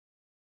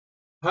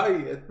Hi,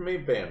 it's me,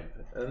 Vamp,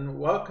 and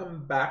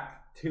welcome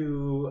back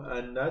to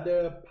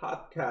another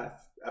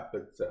podcast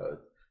episode.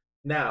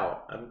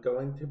 Now, I'm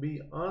going to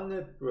be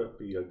honest with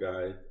you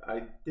guys.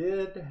 I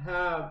did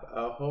have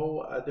a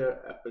whole other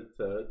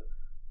episode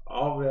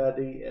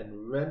already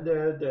and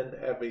rendered and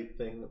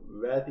everything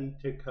ready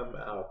to come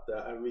out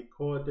that I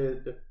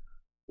recorded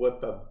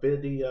with a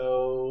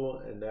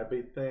video and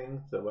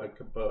everything so I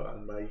could put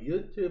on my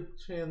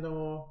YouTube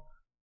channel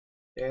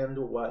and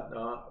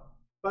whatnot.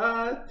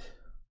 But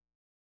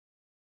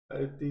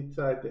I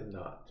decided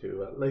not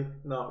to, at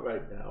least not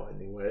right now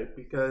anyway,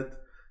 because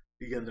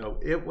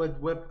it was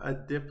with a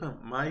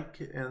different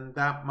mic, and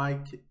that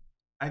mic,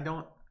 I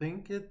don't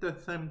think it's the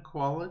same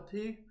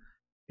quality,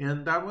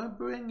 and I will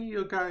bring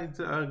you guys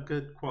a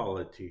good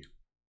quality.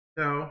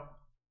 So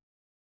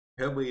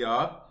here we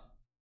are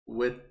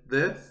with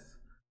this.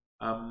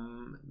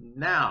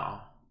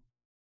 Now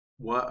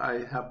what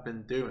I have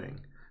been doing,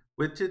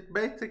 which is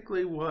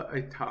basically what I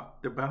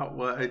talked about,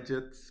 what I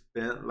just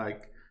spent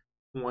like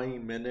 20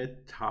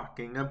 minutes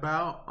talking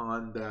about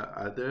on the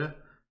other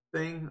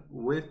thing,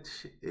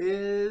 which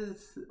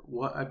is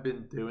what I've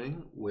been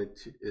doing,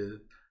 which is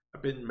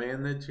I've been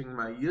managing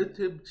my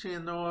YouTube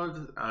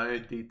channels. I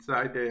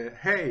decided,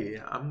 hey,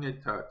 I'm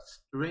gonna start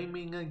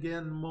streaming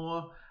again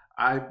more.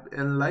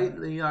 And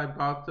lately I've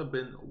also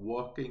been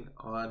working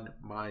on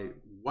my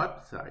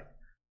website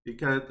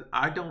because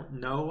I don't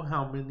know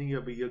how many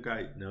of you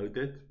guys know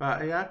this,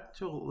 but I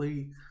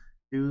actually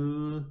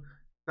do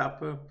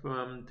suffer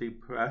from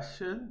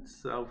depression.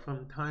 So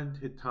from time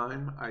to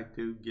time, I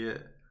do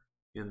get,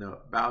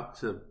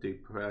 bouts of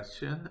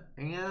depression.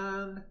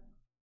 And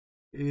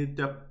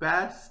the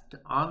best,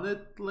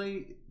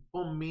 honestly,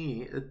 for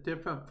me, it's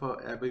different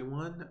for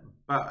everyone,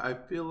 but I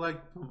feel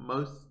like for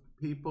most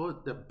people,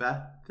 the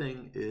best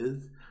thing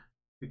is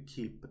to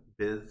keep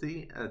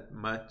busy as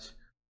much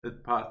as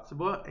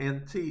possible.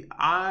 And see,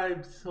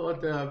 I've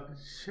sort of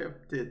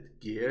shifted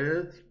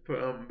gears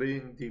from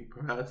being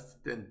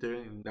depressed and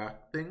doing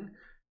nothing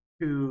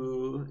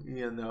to,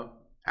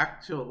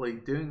 actually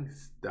doing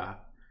stuff.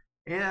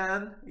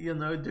 And,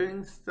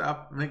 doing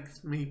stuff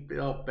makes me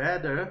feel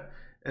better.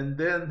 And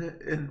then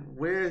in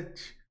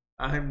which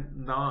I'm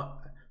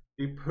not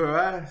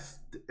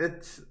depressed,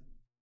 it's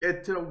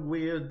a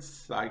weird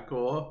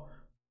cycle.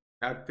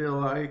 I feel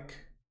like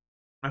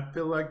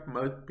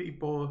most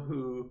people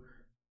who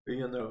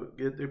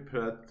get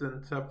depressed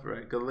and stuff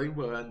regularly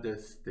will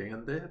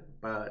understand it,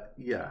 but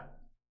yeah.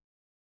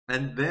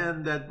 And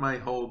then that's my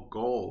whole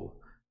goal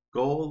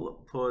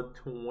for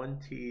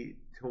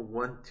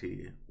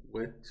 2020,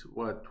 which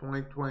was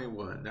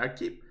 2021. I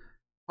keep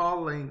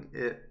calling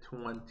it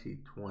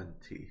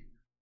 2020.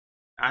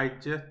 I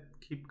just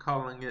keep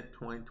calling it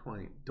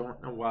 2020.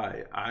 Don't know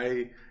why.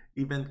 I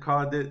even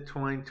called it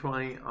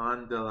 2020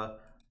 on the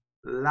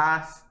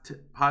last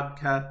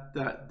podcast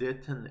that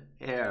didn't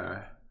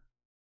air.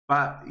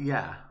 But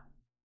yeah,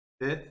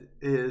 this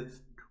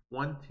is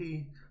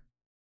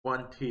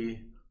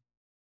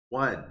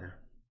 2021.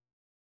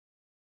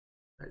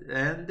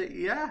 And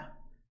yeah,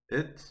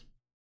 it's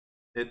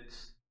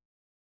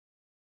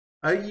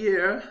a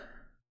year.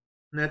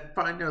 And it's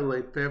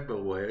finally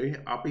February.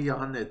 I'll be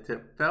honest,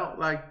 it felt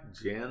like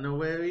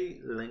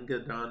January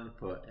lingered on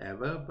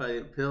forever, but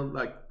it feels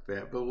like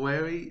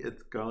February.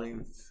 It's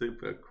going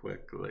super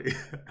quickly.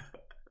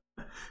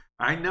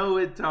 I know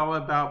it's all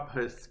about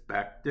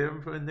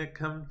perspective when it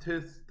comes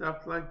to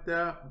stuff like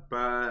that,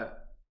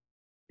 but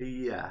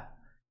yeah.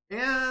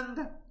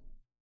 And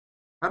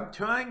I'm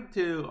trying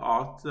to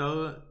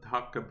also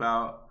talk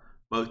about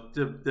most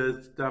of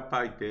the stuff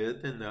I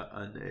did in the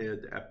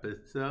unaired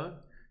episode.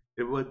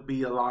 It would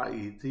be a lot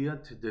easier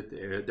to just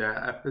air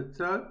that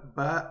episode,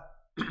 but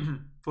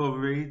for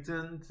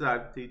reasons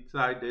I've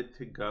decided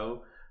to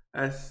go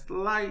a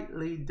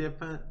slightly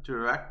different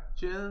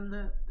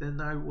direction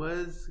than I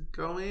was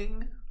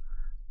going.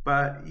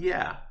 But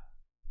yeah.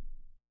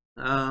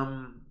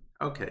 Um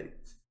okay.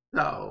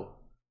 So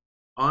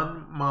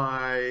on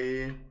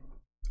my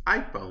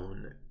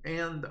iPhone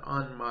and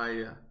on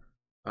my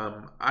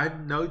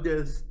I've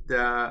noticed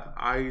that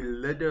I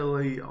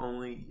literally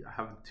only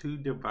have two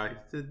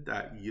devices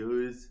that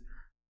use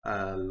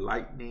a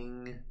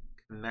lightning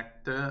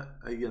connector,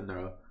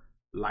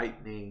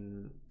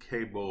 lightning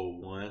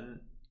cable 1,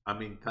 I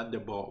mean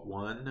Thunderbolt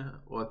 1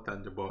 or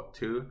Thunderbolt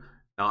 2,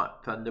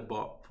 not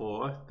Thunderbolt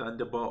 4.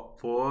 Thunderbolt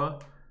 4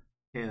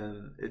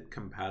 and it's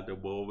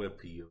compatible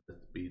with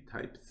USB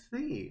Type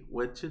C,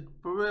 which is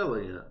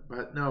brilliant.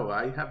 But no,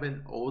 I have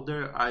an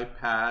older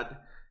iPad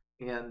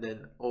and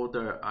an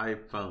older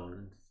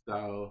iPhone.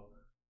 So,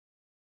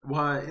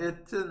 well,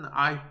 it's an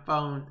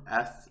iPhone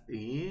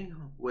SE,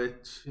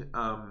 which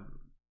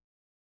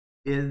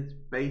is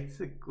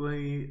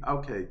basically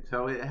okay.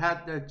 So it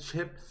had the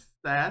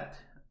chipset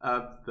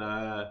of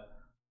the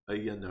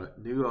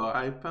newer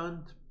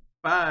iPhones,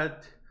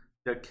 but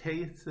the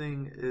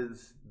casing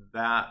is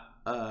that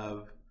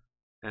of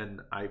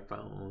an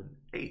iPhone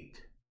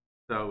 8.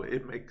 So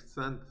it makes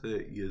sense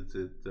that it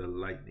uses the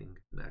lightning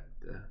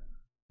connector.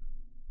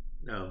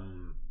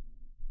 Um,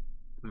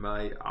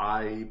 my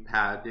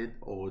iPad is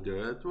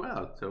older as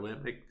well, so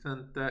it makes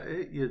sense that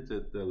it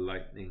uses the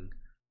lightning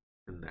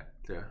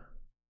connector.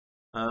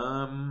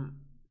 Um,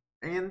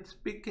 and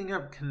speaking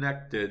of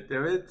connected,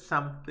 there is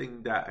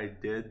something that I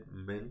did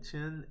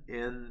mention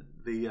in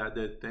the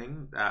other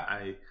thing that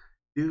I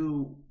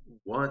do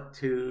want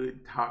to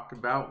talk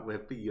about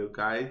with you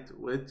guys,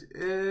 which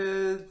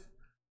is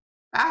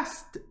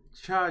fast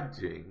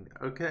charging.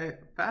 Okay,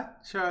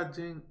 fast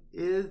charging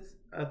is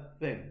a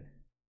thing.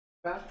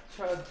 Fast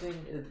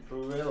charging is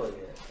brilliant,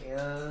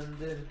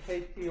 and in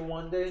case you're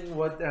wondering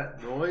what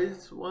that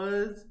noise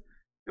was,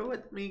 it was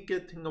me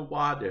getting a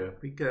water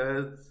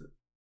because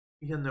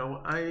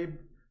I've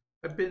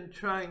been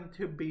trying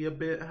to be a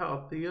bit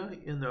healthier,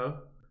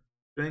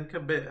 drink a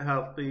bit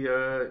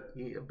healthier,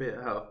 eat a bit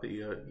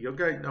healthier. You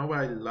guys know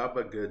I love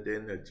a good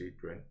energy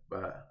drink,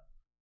 but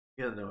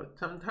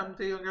sometimes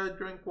you gotta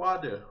drink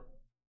water.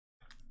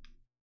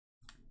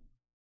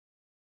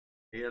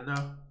 You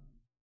know,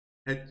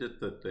 it's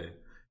just a thing.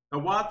 The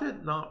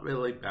water's not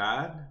really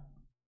bad.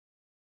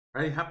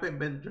 I haven't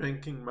been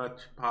drinking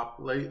much pop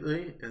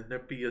lately, and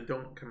if you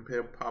don't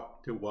compare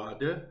pop to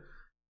water,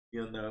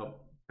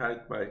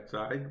 side by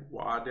side,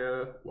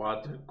 water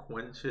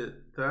quenches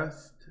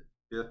thirst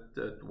just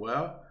as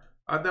well.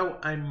 Although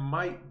I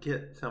might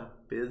get some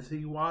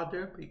fizzy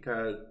water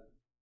because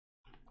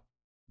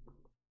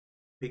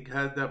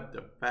of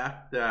the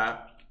fact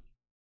that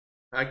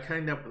I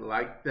kind of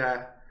like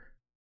that,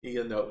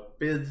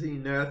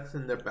 fizziness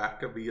in the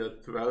back of your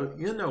throat.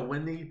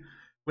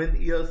 When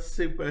you're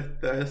super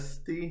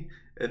thirsty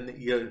and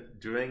you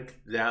drink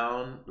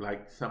down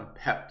like some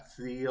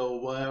Pepsi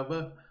or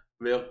whatever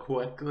real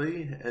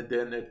quickly, and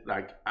then it's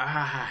like,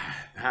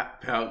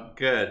 that felt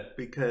good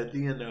because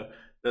the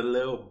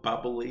little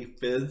bubbly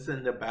fizz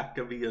in the back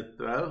of your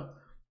throat.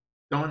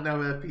 Don't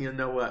know if you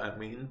know what I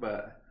mean,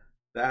 but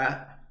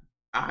that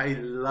I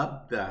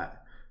love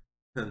that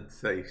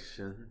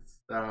sensation.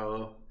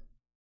 So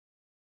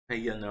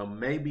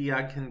maybe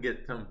I can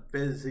get some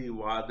fizzy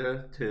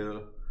water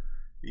to,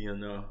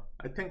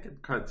 I think it's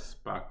called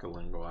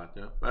sparkling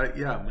water. But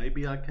yeah,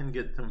 maybe I can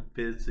get some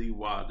fizzy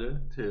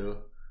water to,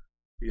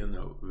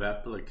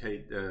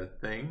 replicate the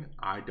thing.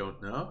 I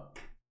don't know.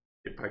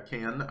 If I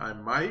can, I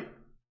might.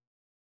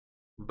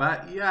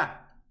 But yeah,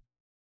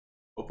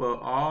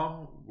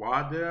 overall,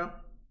 water,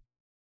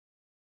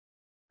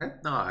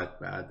 it's not as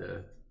bad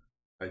as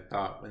I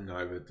thought when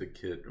I was a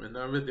kid. When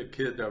I was a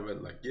kid, I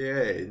was like,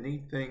 yeah,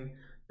 anything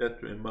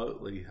that's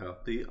remotely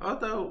healthy.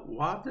 Although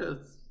water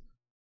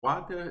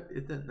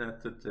isn't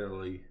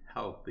necessarily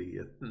healthy.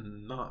 It's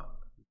not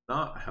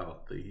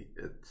healthy.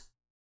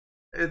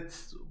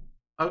 It's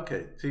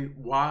okay. See,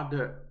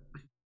 water.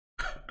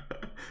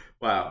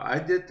 Wow, I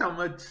just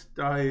almost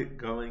started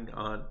going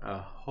on a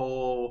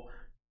whole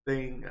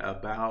thing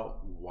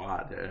about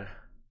water.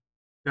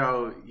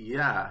 So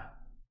yeah,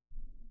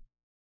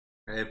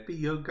 if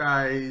you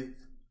guys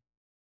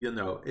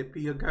if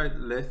you guys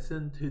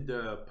listen to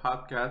the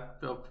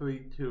podcast, feel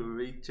free to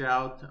reach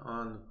out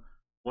on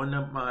one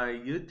of my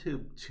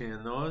YouTube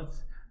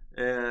channels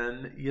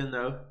and,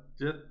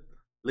 just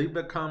leave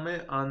a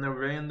comment on a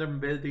random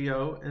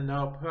video and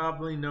I'll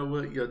probably know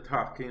what you're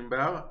talking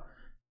about.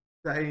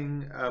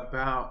 Saying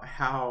about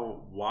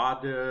how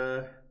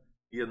water,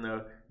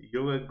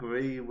 you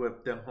agree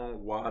with the whole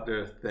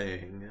water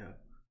thing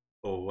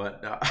or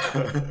whatnot.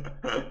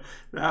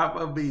 That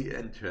would be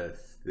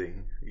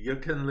interesting. You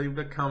can leave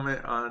a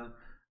comment on,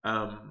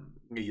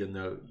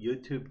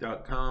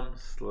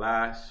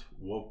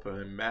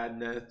 youtube.com/Wolfram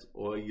Madness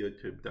or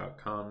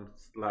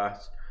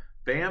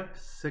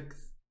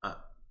youtube.com/Vamp6,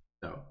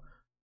 no,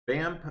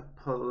 Vamp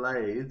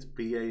Plays,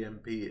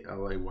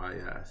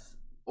 VAMPLAYS,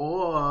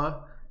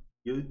 or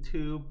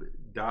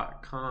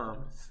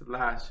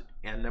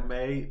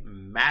youtube.com/Anime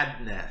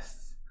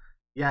Madness.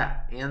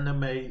 Yeah,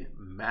 Anime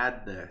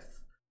Madness.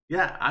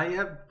 Yeah, I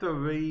have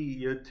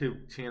 3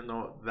 YouTube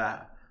channels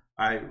that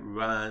I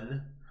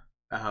run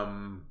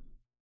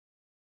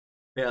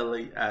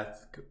fairly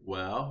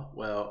well.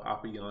 Well,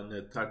 I'll be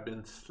honest, I've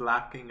been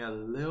slacking a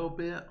little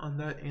bit on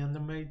the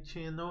anime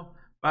channel,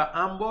 but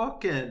I'm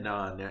working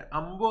on it.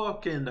 I'm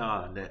working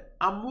on it.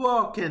 I'm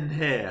working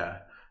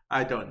here.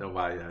 I don't know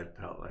why I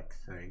felt like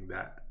saying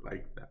that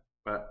like that,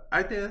 but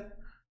I did.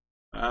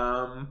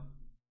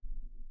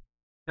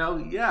 So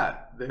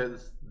yeah,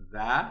 there's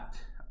that.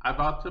 I've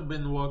also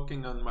been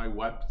working on my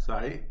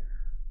website,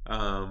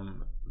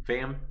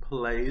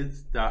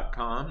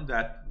 vamplays.com.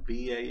 That's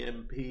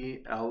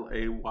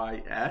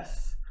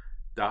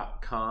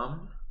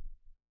VAMPLAYS.com.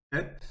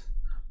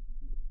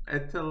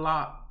 It's a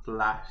lot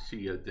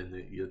flashier than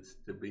it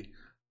used to be.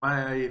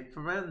 My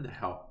friend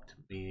helped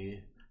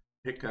me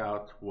pick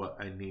out what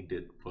I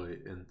needed for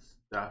it and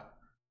stuff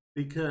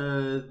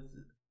because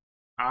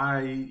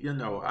I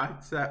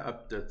set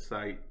up the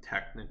site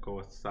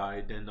technical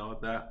side and all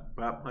that,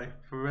 but my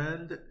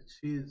friend,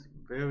 she's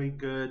very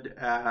good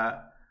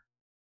at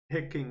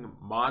picking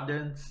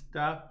modern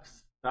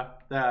stuff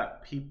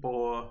that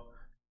people,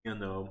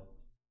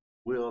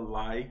 will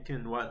like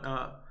and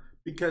whatnot.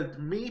 because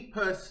me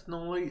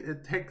personally,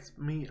 it takes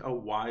me a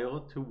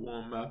while to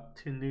warm up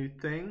to new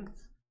things,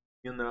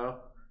 you know,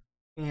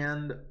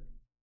 and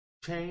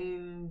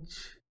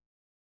change.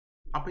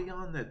 I'll be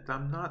honest,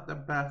 I'm not the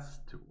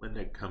best when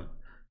it comes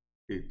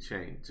to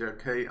change,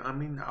 okay? I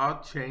mean,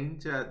 I'll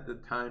change at the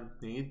time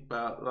need,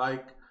 but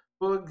like,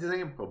 for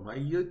example, my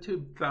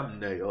YouTube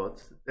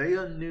thumbnails, they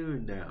are new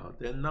now.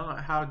 They're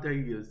not how they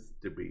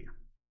used to be.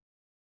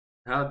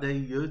 How they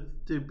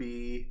used to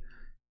be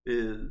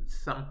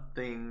is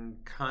something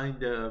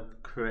kind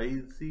of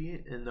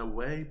crazy in a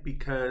way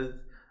because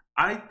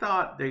I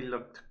thought they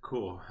looked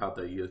cool how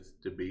they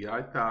used to be.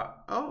 I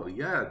thought, oh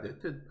yeah,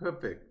 this is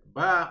perfect.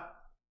 But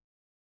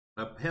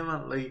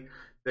apparently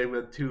they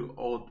were too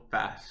old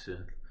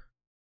fashioned.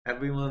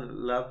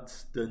 Everyone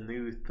loves the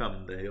new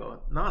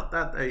thumbnail. Not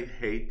that they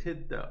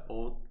hated the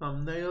old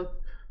thumbnails,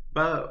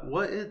 but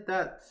what is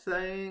that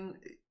saying?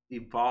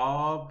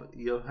 Evolve.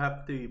 You'll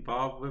have to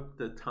evolve with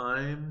the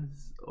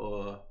times,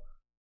 or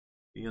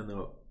you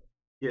know,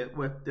 get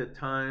with the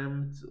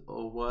times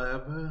or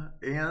whatever.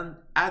 And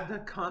as a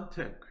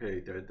content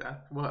creator,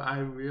 that's what I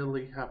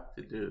really have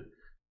to do.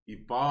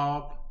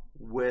 Evolve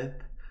with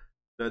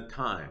the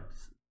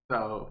times.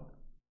 So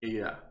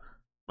yeah,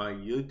 my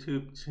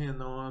YouTube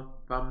channel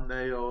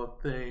thumbnail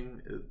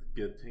thing is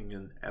getting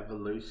an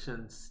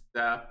evolution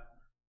step.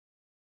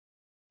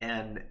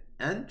 And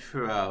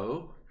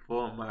intro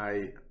for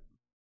my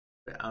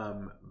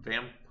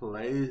Vamp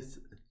Plays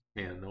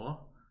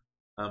channel.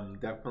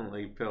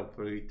 Definitely feel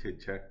free to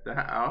check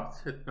that out.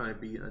 It's going to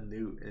be a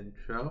new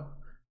intro.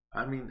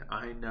 I mean,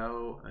 I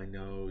know,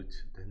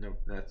 shouldn't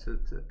have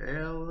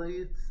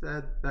necessarily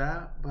said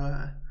that,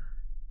 but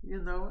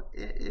you know,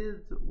 it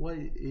is what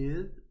it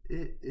is.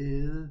 It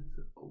is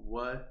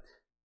what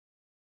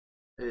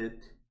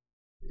it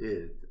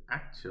is.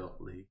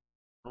 Actually,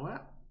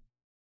 what?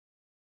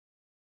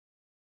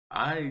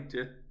 I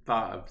just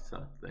thought of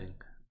something.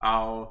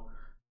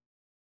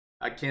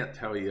 I can't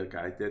tell you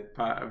guys, it's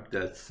part of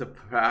the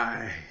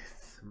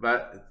surprise,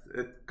 but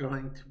it's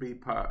going to be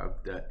part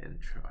of the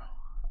intro.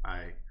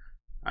 I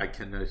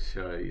can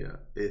assure you,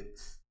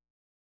 it's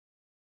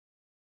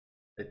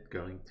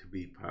going to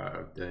be part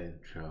of the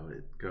intro.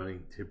 It's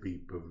going to be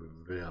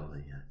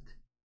brilliant,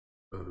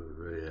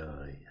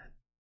 brilliant,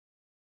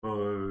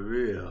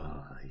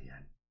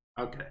 brilliant.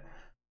 Okay,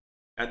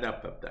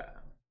 enough of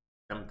that.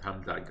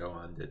 Sometimes I go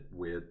on this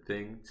weird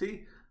thing.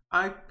 See,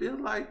 I feel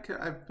like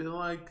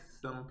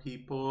some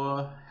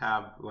people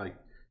have like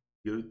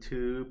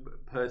YouTube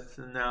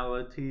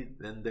personality,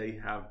 then they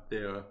have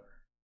their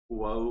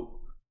quote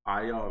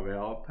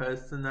IRL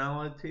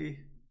personality.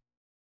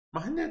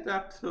 Mine is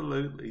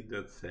absolutely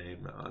the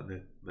same,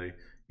 honestly.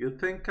 You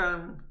think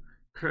I'm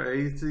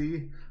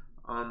crazy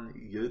on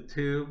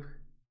YouTube?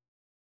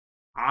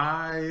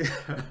 I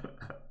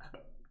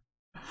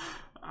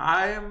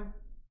I'm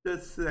I'm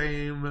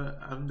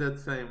the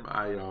same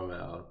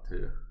IRL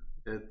too.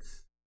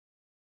 It's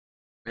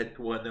it's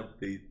one of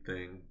these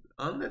things.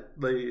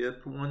 Honestly,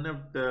 it's one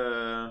of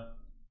the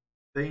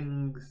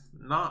things,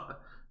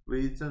 not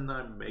reason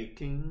I'm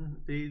making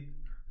these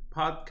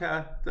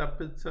podcast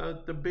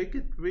episodes. The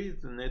biggest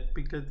reason is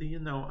because, you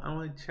know, I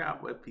want to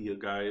chat with you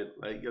guys,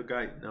 let you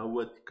guys know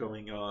what's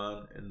going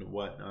on and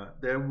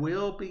whatnot. There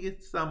will be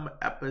some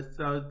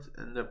episodes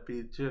in the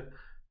future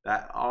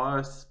that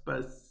are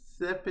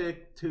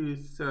specific to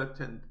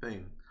certain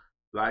things.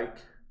 Like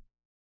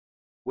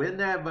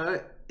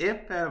whenever,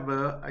 if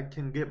ever, I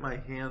can get my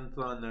hands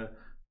on a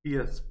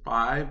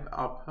PS5,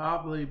 I'll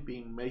probably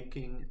be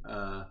making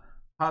a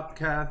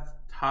podcast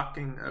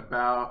talking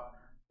about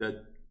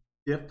the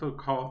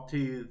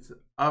difficulties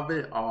of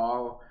it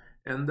all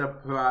and the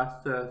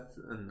process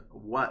and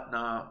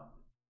whatnot.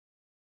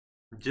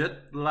 Just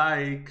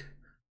like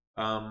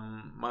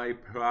my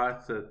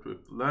process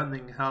with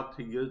learning how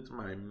to use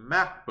my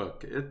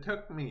MacBook. It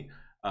took me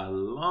a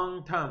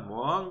long time,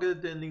 longer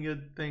than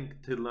you'd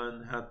think, to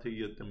learn how to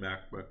use the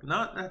MacBook.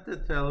 Not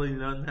necessarily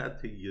learn how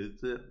to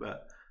use it,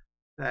 but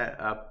set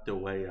up the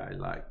way I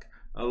like.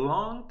 A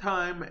long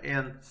time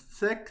and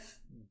 $6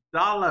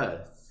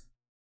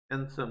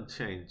 and some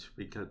change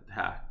because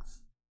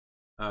tax.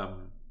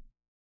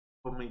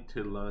 For me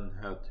to learn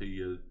how to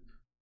use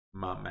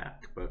my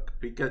MacBook,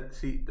 because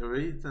see, the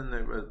reason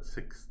it was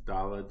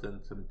 $6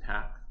 and some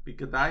tax,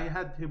 because I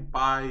had to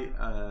buy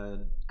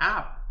an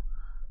app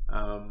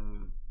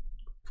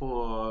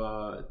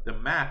for the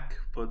Mac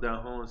for the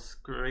home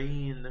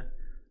screen.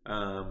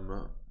 I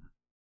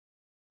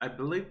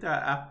believe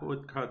that app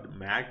was called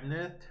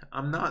Magnet.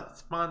 I'm not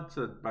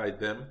sponsored by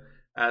them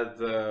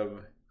as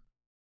of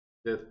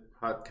this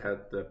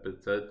podcast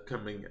episode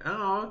coming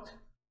out,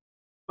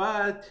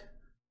 but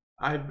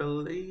I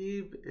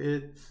believe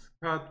it's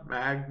called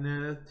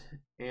Magnet,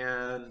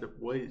 and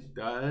what it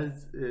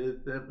does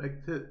is it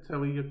makes it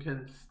so you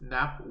can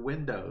snap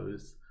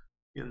windows,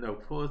 you know,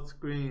 full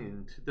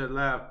screen, to the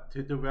left,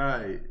 to the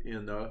right,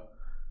 you know,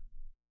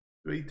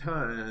 3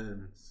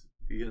 times,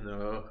 you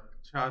know,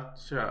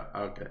 cha-cha.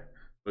 Okay,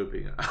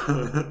 moving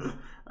on.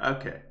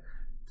 Okay,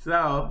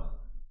 so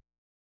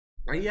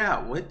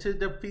Yeah, which is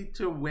the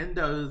feature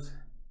Windows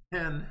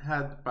 10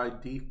 had by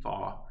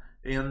default.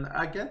 And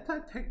I guess I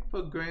take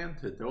for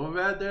granted, or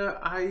rather,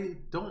 I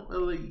don't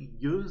really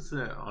use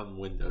it on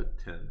Windows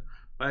 10,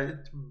 but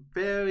it's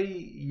very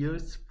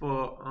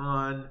useful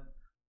on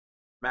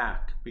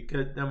Mac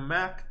because the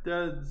Mac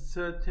does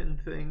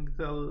certain things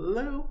a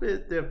little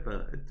bit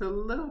different. It's a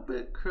little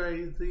bit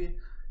crazy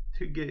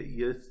to get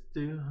used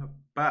to,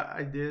 but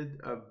I did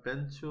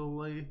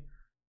eventually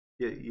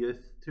get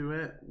used to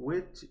it,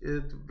 which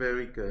is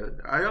very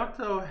good. I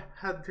also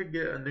had to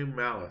get a new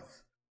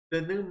mouse.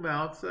 The new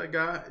mouse I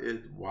got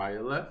is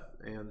wireless,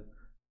 and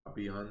I'll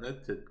be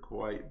honest, it's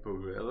quite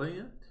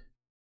brilliant.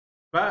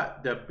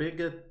 But the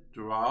biggest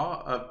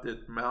draw of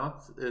this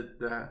mouse is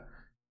that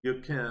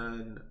you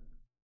can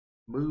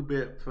move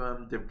it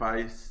from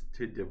device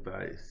to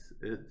device.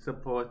 It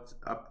supports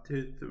up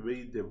to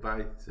 3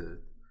 devices,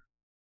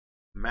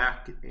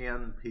 Mac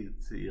and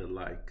PC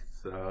alike.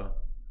 So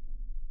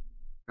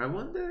I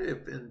wonder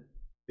if in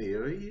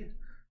theory,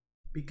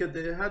 because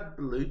it had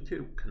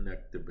Bluetooth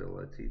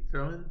connectability,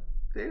 so in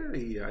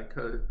theory I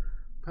could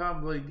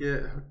probably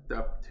get hooked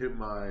up to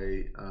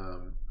my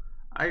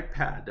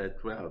iPad as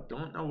well.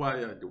 Don't know why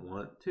I'd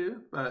want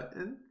to, but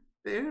in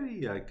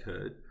theory I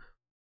could.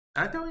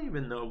 I don't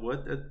even know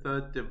what the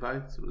third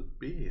device would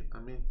be. I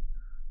mean,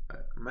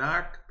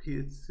 Mac,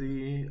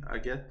 PC, I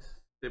guess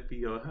if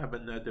you have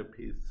another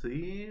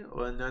PC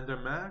or another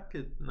Mac,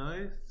 it's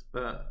nice,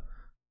 but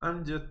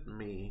I'm just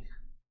me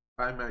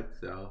by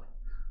myself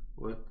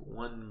with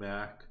one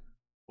Mac,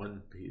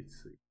 one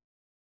PC.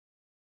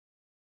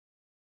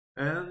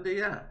 And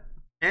yeah,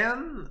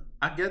 and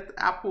I get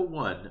Apple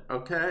One,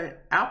 okay?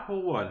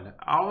 Apple One,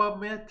 I'll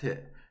admit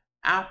it.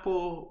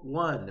 Apple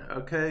One,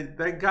 okay?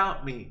 They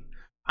got me.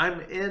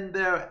 I'm in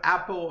their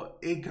Apple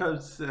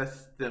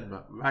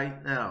ecosystem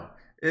right now.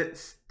 It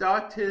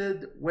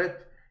started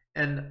with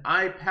an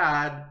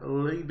iPad,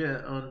 believe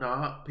it or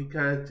not,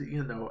 because,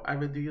 I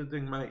was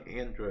using my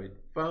Android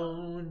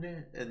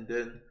phone, and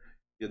then,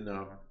 you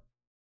know,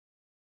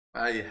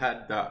 I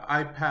had the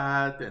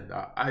iPad, and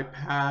the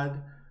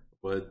iPad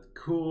was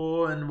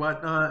cool and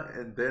whatnot,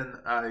 and then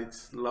I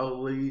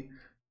slowly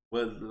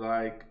was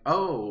like,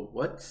 oh,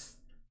 what's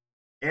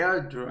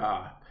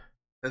AirDrop?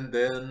 And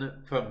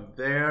then from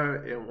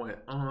there it went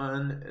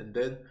on, and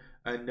then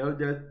I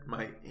noticed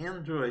my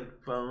Android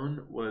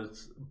phone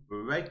was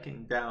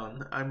breaking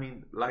down. I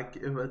mean, like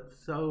it was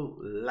so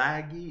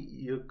laggy,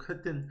 you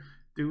couldn't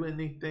do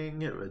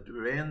anything. It would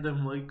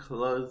randomly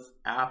close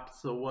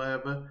apps or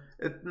whatever.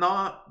 It's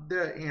not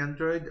the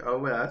Android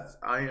OS.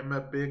 I am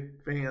a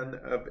big fan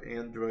of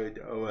Android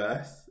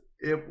OS.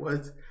 It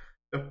was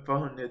the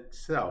phone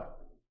itself.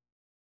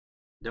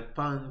 The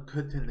phone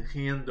couldn't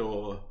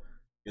handle,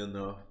 you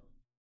know,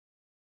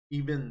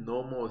 even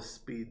normal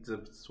speeds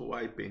of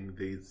swiping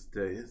these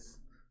days.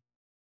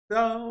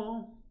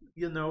 So,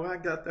 I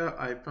got the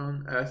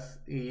iPhone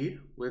SE,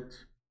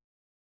 which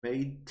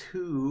made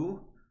you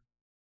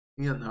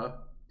know,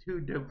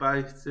 two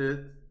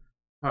devices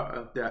part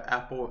of the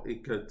Apple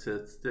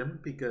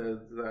ecosystem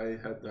because I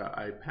had the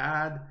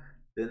iPad,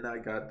 then I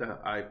got the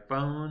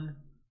iPhone,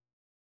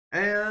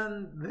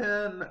 and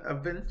then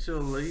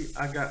eventually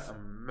I got a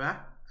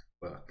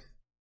MacBook.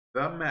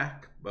 The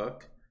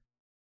MacBook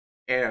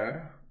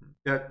Air,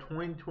 the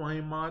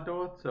 2020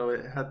 model, so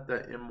it had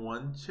the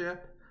M1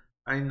 chip.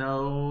 I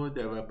know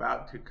they're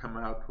about to come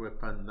out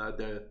with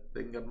another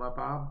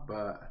thingamabob,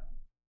 but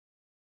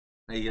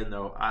I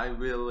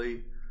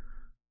really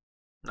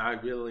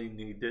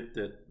needed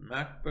the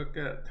MacBook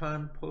at the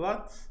time.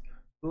 Plus,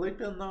 believe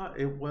it or not,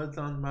 it was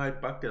on my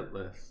bucket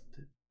list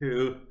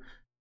to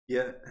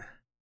get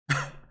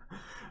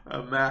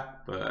a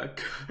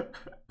MacBook.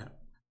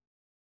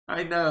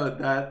 I know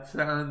that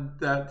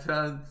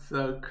sounds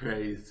so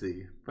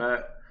crazy,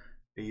 but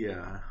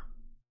yeah.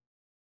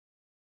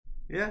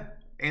 Yeah.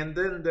 And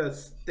then the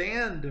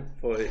stand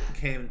for it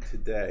came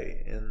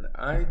today, and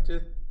I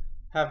just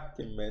have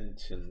to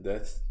mention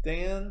the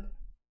stand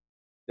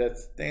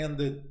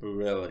is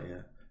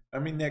brilliant. I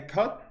mean, it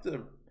cost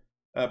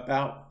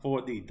about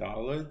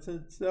 $40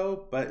 or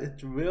so, but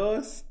it's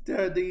real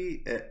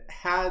sturdy.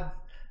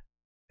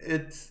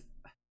 It's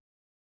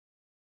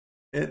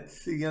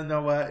you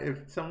know what,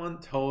 if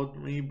someone told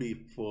me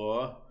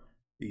before,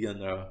 you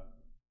know,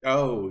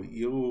 oh,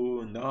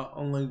 you not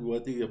only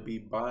will you be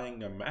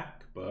buying a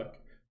MacBook,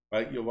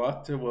 but you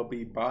also will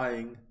be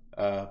buying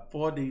a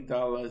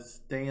 $40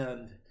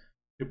 stand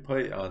to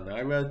put it on.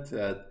 I would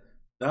said,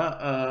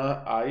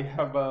 nuh-uh, I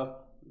have a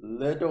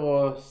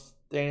little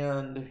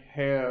stand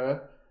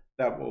here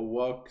that will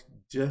work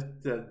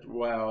just as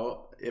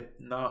well, if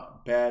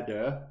not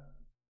better.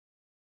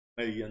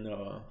 You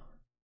know,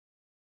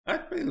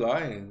 I'd be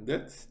lying.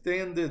 That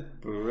stand is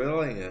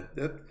brilliant.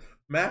 That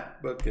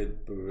MacBook is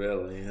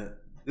brilliant.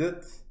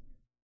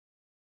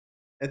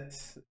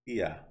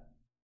 Yeah.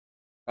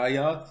 I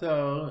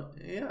also,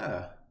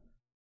 yeah.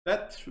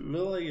 That's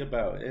really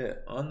about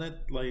it.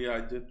 Honestly,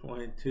 I just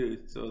wanted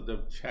to sort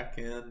of check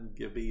in,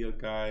 give you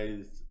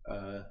guys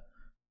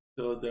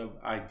sort of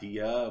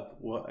idea of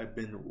what I've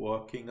been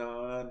working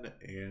on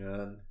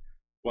and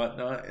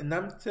whatnot. And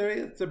I'm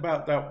serious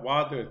about that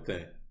water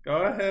thing.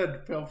 Go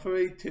ahead, feel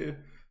free to,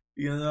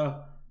 you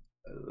know,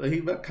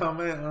 leave a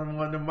comment on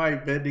one of my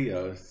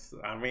videos.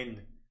 I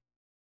mean,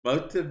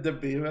 most of the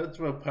viewers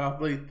will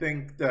probably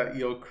think that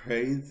you're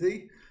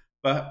crazy,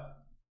 but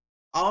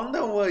I'll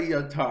know what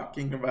you're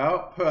talking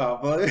about,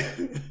 probably.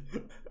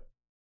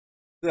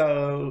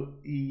 So,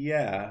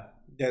 yeah,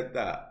 get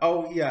that.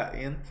 Oh, yeah,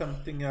 and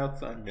something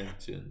else I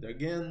mentioned.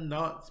 Again,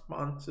 not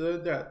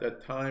sponsored at the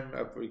time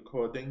of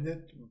recording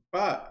it,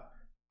 but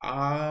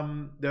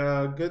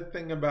the good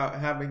thing about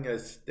having a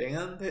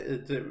stand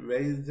is it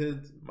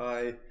raises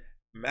my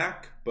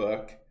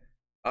MacBook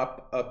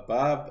up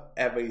above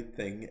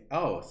everything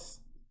else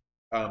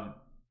on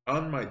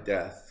my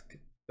desk.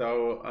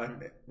 So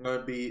I'm going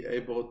to be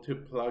able to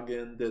plug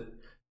in the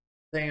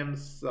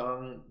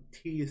Samsung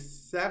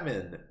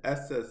T7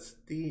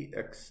 SSD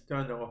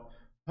external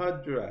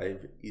hard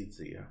drive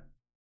easier.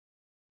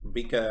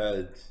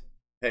 Because,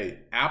 hey,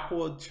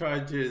 Apple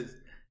charges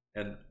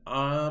an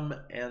arm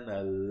and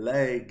a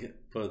leg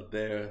for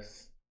their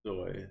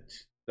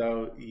storage.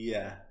 So,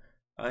 yeah,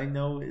 I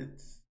know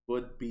it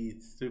would be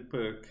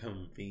super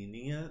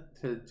convenient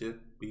to just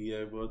be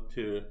able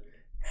to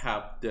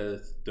have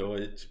the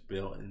storage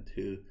built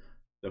into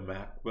the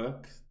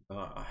MacBook,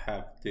 not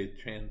have to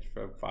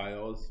transfer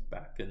files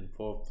back and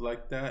forth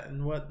like that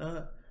and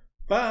whatnot.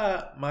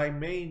 But my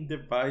main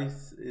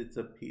device is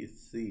a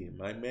PC.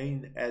 My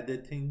main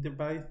editing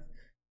device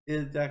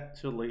is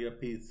actually a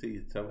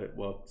PC, so it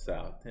works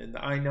out. And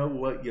I know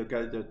what you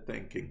guys are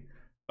thinking.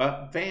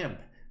 But Vamp,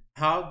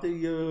 how do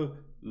you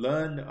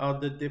learn all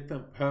the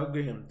different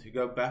programs to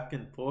go back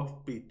and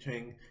forth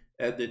between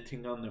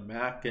editing on the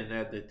Mac and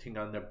editing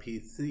on the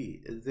PC?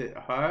 Is it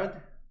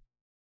hard?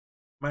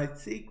 My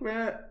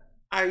secret,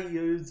 I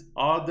use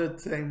all the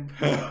same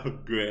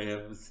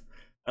programs.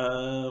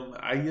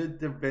 I use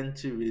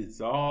DaVinci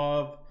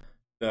Resolve.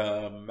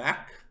 The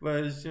Mac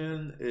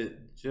version is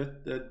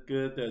just as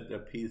good as the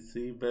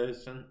PC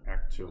version.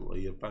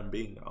 Actually, if I'm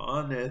being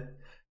honest,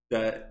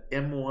 the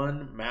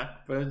M1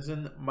 Mac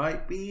version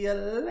might be a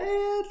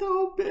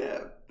little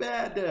bit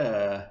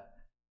better.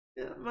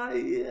 It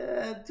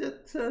might,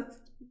 just a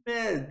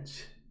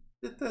smidge.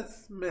 Just a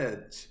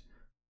smidge.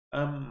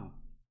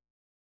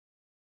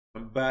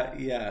 But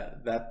yeah,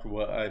 that's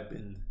what I've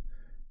been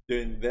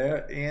doing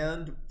there.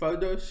 And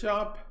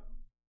Photoshop,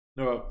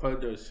 no,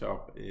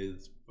 Photoshop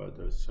is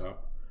Photoshop.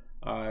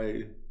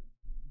 I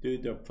do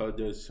the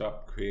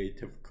Photoshop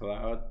Creative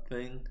Cloud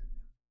thing,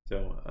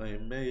 so I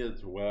may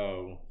as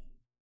well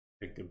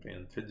take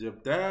advantage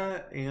of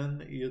that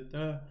and use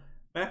the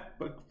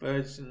MacBook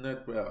version as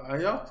well.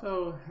 I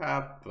also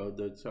have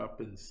Photoshop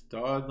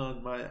installed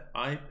on my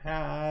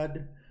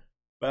iPad,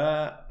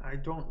 but I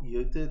don't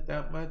use it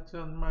that much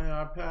on my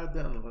iPad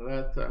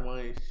unless I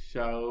want to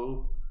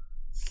show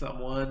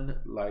someone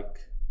like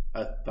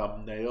a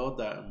thumbnail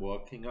that I'm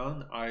working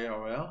on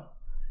IRL,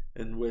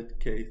 in which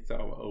case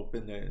I'll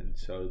open it and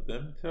show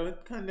them. So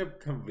it's kind of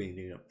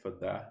convenient for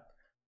that.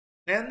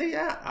 And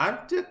yeah,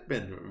 I've just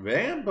been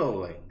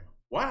rambling.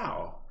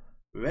 Wow.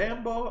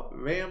 Ramble,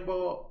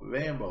 ramble,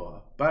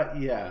 ramble. But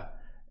yeah,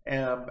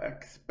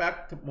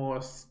 expect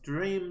more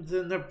streams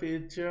in the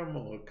future,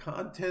 more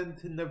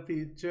content in the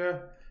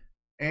future.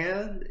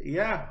 And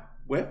yeah,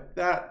 with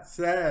that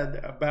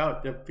said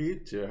about the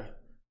future,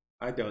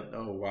 I don't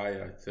know why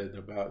I said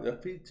about the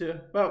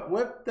future, but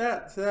with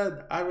that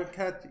said, I will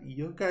catch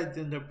you guys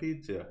in the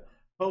future.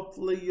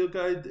 Hopefully you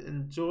guys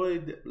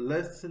enjoyed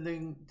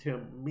listening to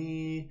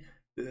me.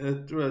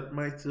 It was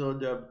my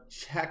sort of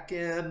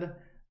check-in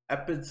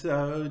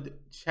episode,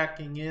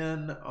 checking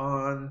in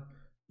on,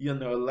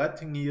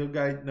 letting you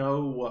guys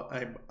know what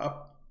I'm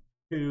up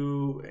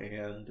to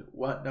and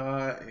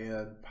whatnot,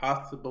 and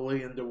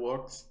possibly in the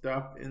work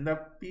stuff in the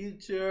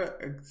future.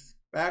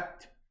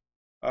 Expect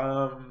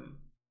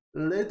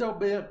little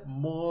bit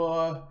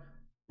more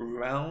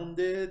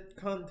rounded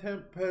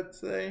content per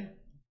se,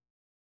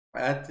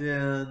 as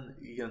in,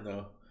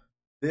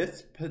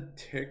 this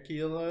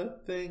particular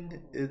thing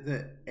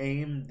isn't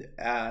aimed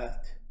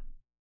at,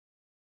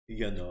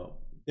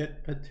 this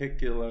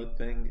particular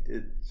thing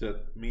is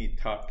just me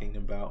talking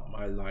about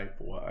my life,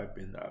 what I've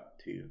been up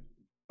to.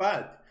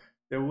 But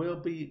there will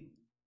be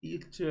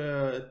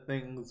future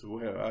things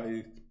where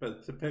I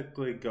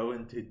specifically go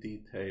into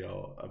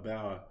detail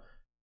about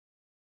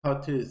how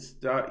to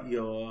start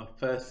your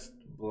first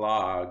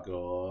blog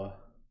or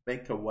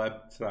make a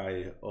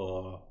website,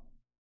 or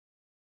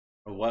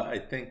what I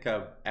think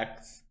of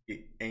X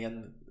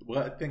game.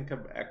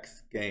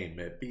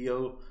 If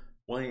you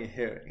want to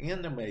hear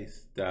anime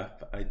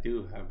stuff, I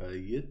do have a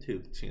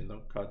YouTube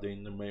channel called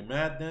Anime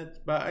Madness,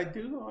 but I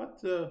do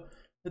also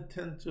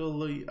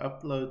potentially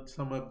upload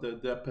some of the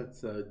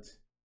episodes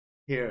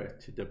here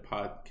to the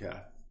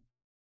podcast.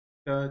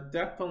 So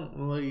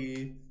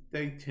definitely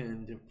stay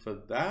tuned for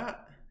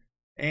that.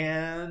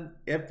 And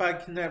if I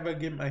can ever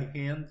get my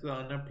hands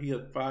on a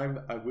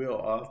PS5, I will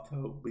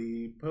also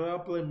be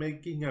probably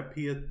making a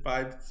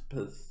PS5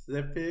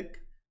 specific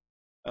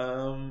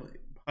um,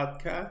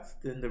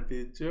 podcast in the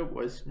future.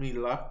 Wish me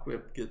luck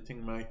with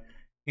getting my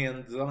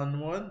hands on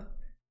one.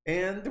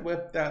 And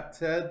with that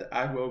said,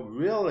 I will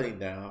really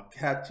now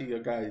catch you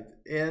guys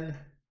in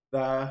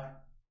the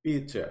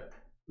future.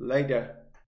 Later.